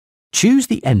Choose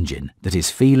the engine that is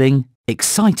feeling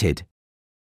excited.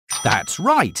 That's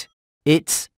right!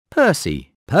 It's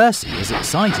Percy. Percy is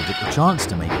excited at the chance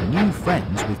to make new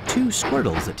friends with two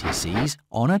squirrels that he sees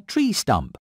on a tree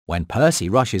stump. When Percy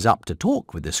rushes up to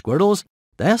talk with the squirrels,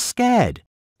 they're scared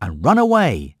and run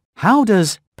away. How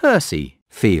does Percy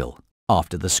feel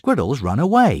after the squirrels run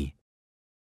away?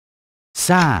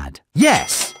 Sad.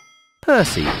 Yes!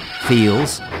 Percy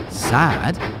feels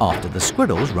sad after the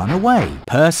squirrels run away.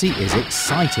 Percy is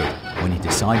excited when he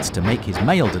decides to make his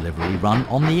mail delivery run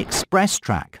on the express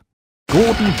track.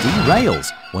 Gordon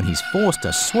derails when he's forced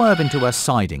to swerve into a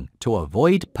siding to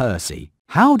avoid Percy.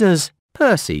 How does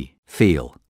Percy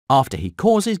feel after he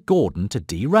causes Gordon to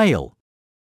derail?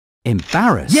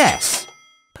 Embarrassed. Yes!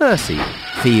 Percy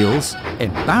feels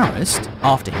embarrassed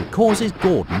after he causes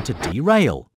Gordon to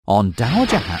derail. On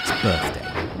Dowager Hat's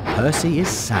birthday, Percy is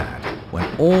sad when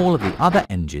all of the other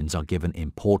engines are given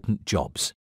important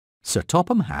jobs. Sir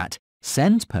Topham Hatt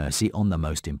sends Percy on the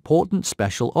most important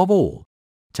special of all,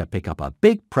 to pick up a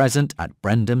big present at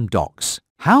Brendam Docks.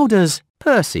 How does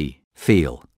Percy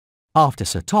feel after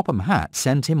Sir Topham Hatt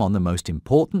sent him on the most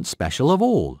important special of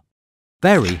all?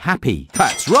 Very happy.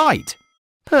 That's right!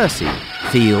 Percy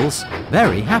feels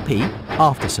very happy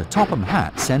after Sir Topham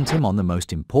Hatt sent him on the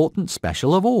most important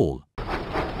special of all.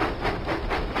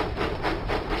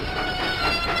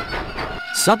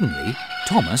 Suddenly,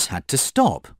 Thomas had to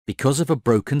stop because of a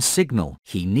broken signal.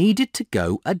 He needed to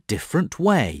go a different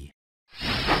way.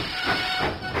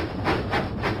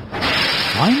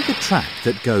 Find the track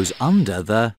that goes under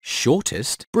the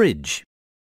shortest bridge.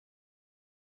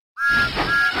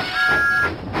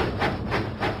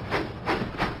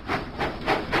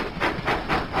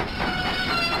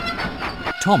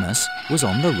 Thomas was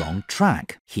on the wrong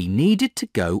track. He needed to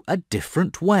go a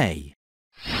different way.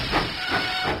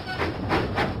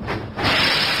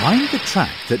 Find the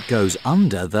track that goes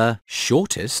under the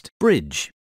shortest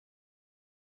bridge.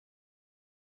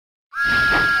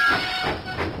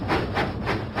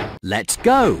 Let's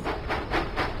go!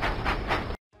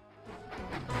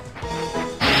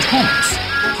 Thomas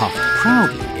puffed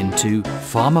proudly into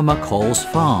Farmer McColl's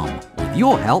farm. With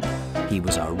your help, he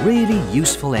was a really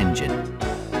useful engine.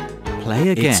 Play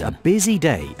again. It's a busy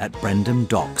day at Brendam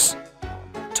Docks.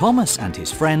 Thomas and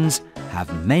his friends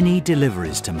have many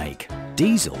deliveries to make.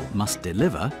 Diesel must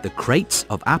deliver the crates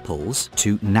of apples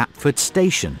to Knapford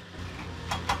Station.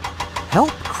 Help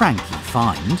Cranky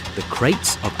find the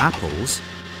crates of apples.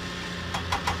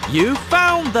 You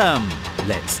found them!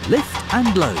 Let's lift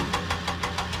and load.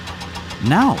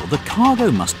 Now the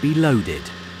cargo must be loaded.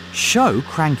 Show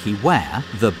Cranky where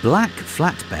the black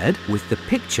flatbed with the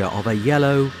picture of a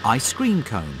yellow ice cream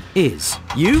cone is.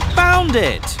 You found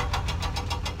it!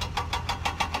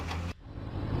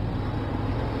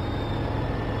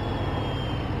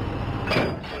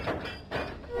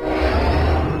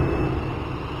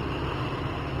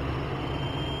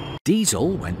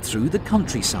 Diesel went through the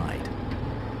countryside.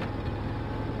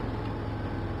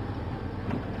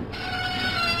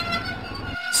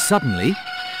 Suddenly,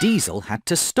 Diesel had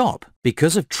to stop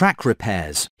because of track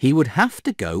repairs. He would have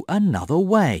to go another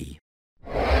way.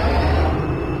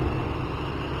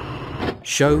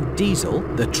 Show Diesel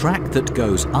the track that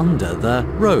goes under the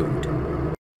road.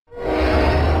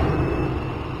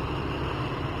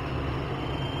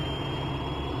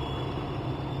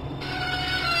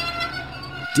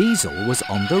 Diesel was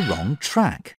on the wrong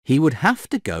track. He would have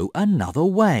to go another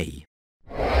way.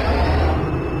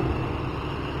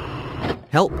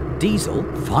 Help Diesel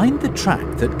find the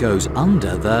track that goes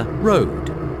under the road.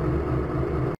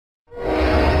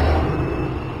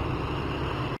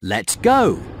 Let's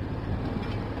go!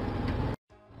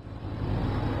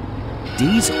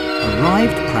 Diesel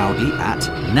arrived proudly at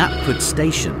Knapford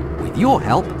Station. With your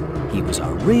help, he was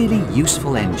a really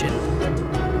useful engine.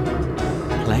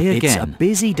 Play again. It's a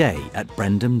busy day at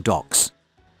Brendam Docks.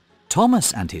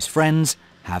 Thomas and his friends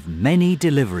have many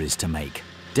deliveries to make.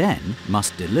 Den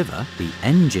must deliver the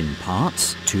engine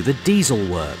parts to the diesel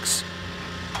works.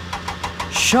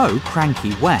 Show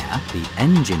Cranky where the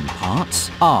engine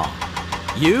parts are.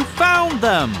 You found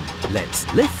them!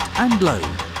 Let's lift and load.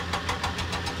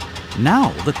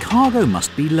 Now the cargo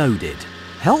must be loaded.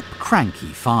 Help Cranky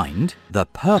find the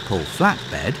purple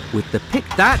flatbed with the pic.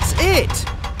 That's it!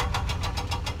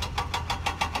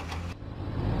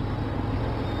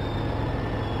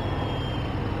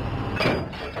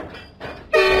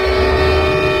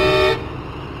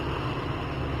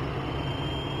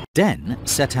 Den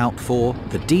set out for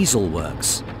the diesel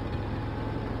works.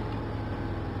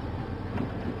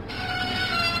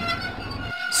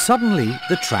 Suddenly,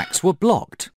 the tracks were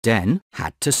blocked. Den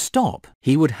had to stop.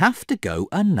 He would have to go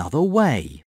another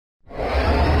way.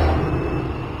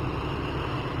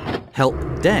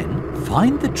 Help Den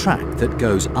find the track that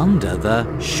goes under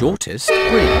the shortest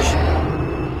bridge.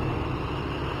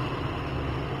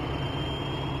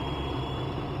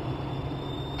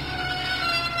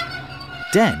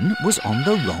 Den was on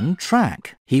the wrong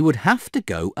track. He would have to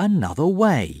go another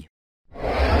way.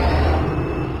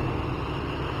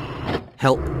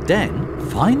 Help Den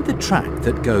find the track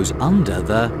that goes under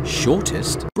the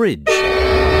shortest bridge.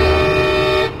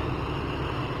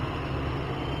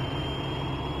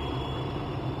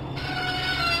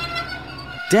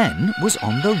 Den was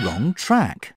on the wrong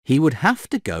track. He would have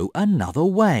to go another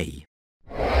way.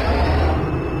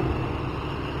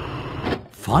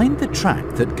 Find the track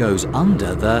that goes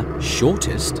under the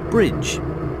shortest bridge.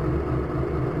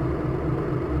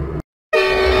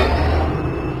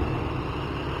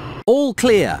 All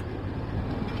clear!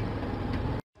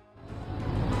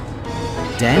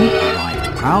 Den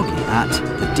arrived proudly at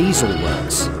the diesel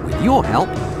works. With your help,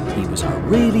 he was a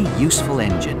really useful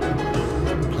engine.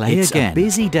 It's again. A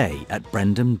busy day at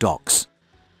Brendam Docks.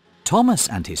 Thomas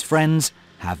and his friends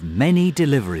have many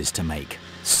deliveries to make.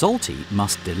 Salty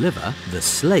must deliver the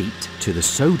slate to the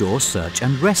Sodor Search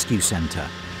and Rescue Centre.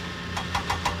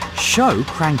 Show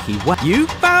Cranky what you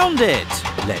found it!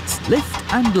 Let's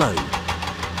lift and load.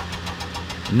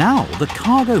 Now the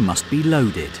cargo must be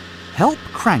loaded. Help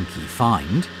Cranky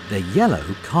find the yellow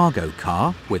cargo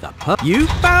car with a You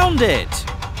found it!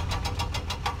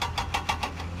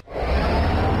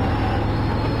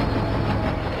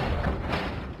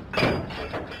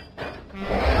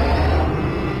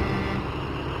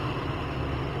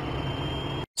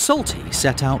 Salty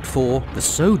set out for the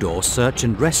Sodor Search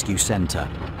and Rescue Centre.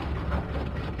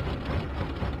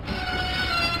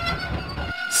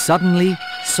 Suddenly,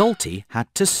 Salty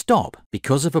had to stop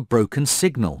because of a broken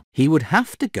signal. He would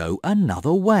have to go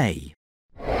another way.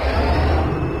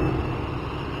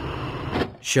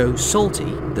 Show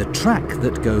Salty the track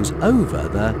that goes over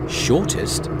the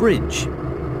shortest bridge.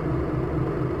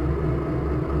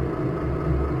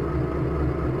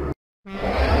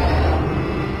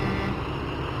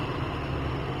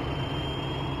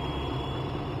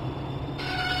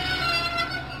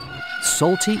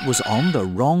 Salty was on the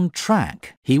wrong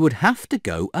track. He would have to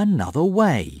go another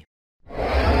way.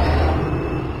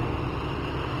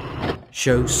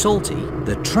 Show Salty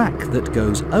the track that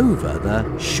goes over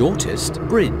the shortest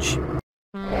bridge.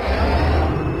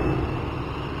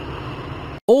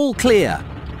 All clear!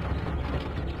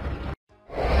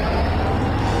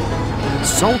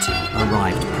 Salty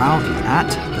arrived proudly at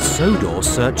the Sodor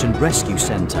Search and Rescue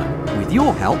Centre. With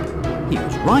your help, he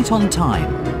was right on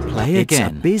time. Play again.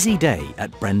 It's a busy day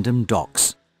at Brendam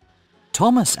Docks.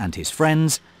 Thomas and his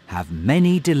friends have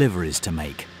many deliveries to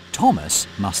make. Thomas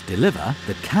must deliver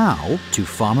the cow to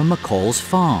Farmer McCall's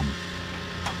farm.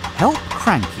 Help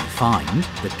Cranky find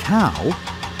the cow.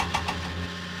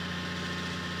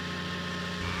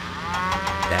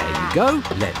 There you go.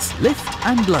 Let's lift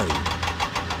and load.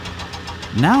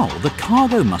 Now the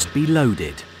cargo must be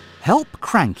loaded. Help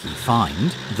Cranky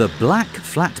find the black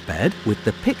flatbed with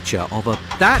the picture of a...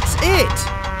 That's it!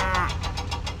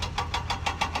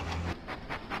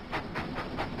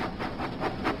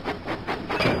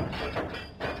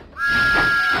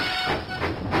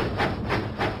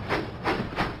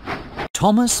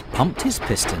 Thomas pumped his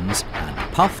pistons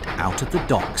and puffed out of the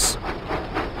docks.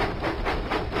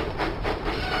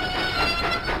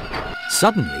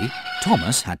 Suddenly,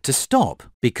 Thomas had to stop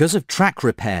because of track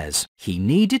repairs. He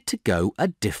needed to go a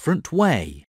different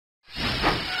way.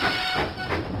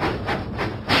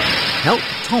 Help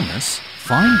Thomas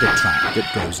find the track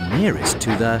that goes nearest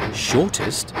to the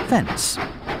shortest fence.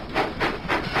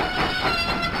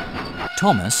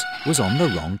 Thomas was on the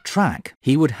wrong track.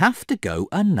 He would have to go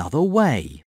another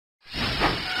way.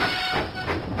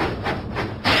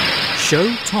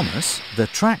 Show Thomas the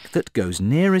track that goes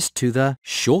nearest to the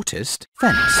shortest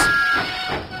fence.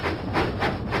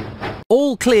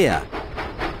 All clear!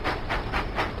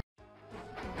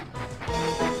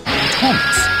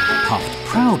 Thomas puffed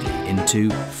proudly into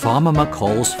Farmer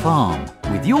McCall's farm.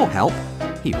 With your help,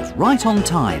 he was right on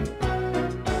time.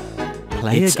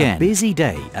 Play again. It's a busy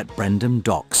day at Brendam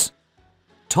Docks.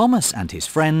 Thomas and his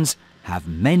friends have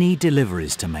many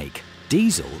deliveries to make.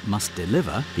 Diesel must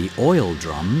deliver the oil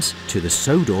drums to the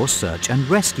Sodor Search and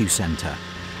Rescue Centre.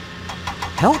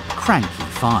 Help Cranky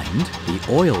find the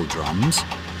oil drums.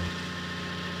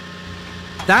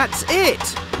 That's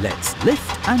it! Let's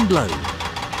lift and load.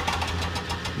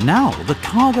 Now the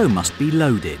cargo must be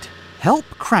loaded. Help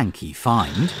Cranky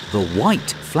find the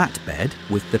white flatbed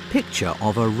with the picture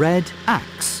of a red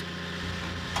axe.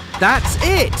 That's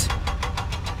it!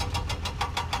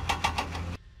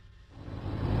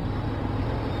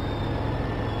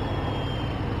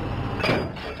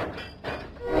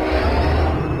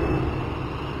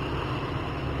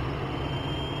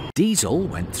 Diesel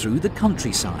went through the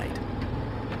countryside.